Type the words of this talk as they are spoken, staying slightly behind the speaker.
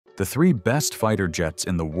The three best fighter jets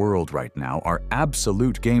in the world right now are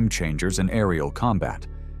absolute game changers in aerial combat,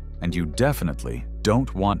 and you definitely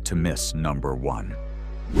don't want to miss number 1.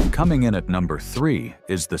 Coming in at number 3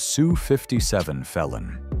 is the Su-57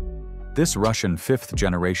 Felon. This Russian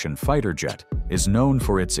 5th-generation fighter jet is known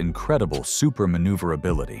for its incredible super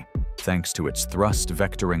maneuverability, thanks to its thrust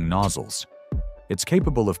vectoring nozzles. It's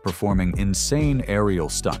capable of performing insane aerial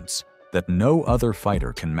stunts that no other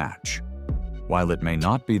fighter can match. While it may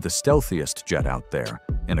not be the stealthiest jet out there,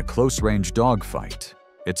 in a close-range dogfight,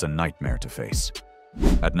 it's a nightmare to face.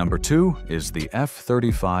 At number 2 is the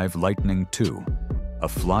F-35 Lightning II, a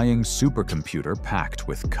flying supercomputer packed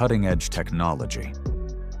with cutting-edge technology.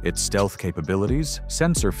 Its stealth capabilities,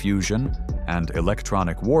 sensor fusion, and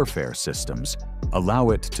electronic warfare systems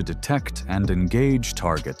allow it to detect and engage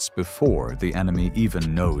targets before the enemy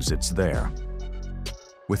even knows it's there.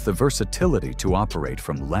 With the versatility to operate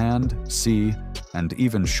from land, sea, and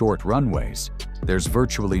even short runways, there's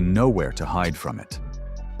virtually nowhere to hide from it.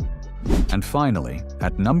 And finally,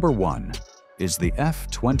 at number 1 is the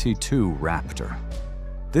F-22 Raptor.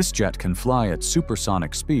 This jet can fly at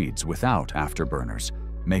supersonic speeds without afterburners,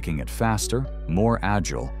 making it faster, more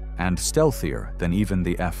agile, and stealthier than even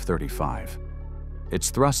the F-35.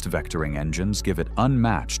 Its thrust vectoring engines give it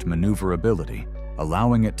unmatched maneuverability,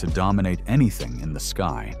 allowing it to dominate anything in the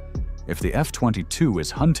sky. If the F-22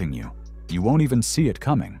 is hunting you, you won't even see it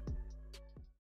coming.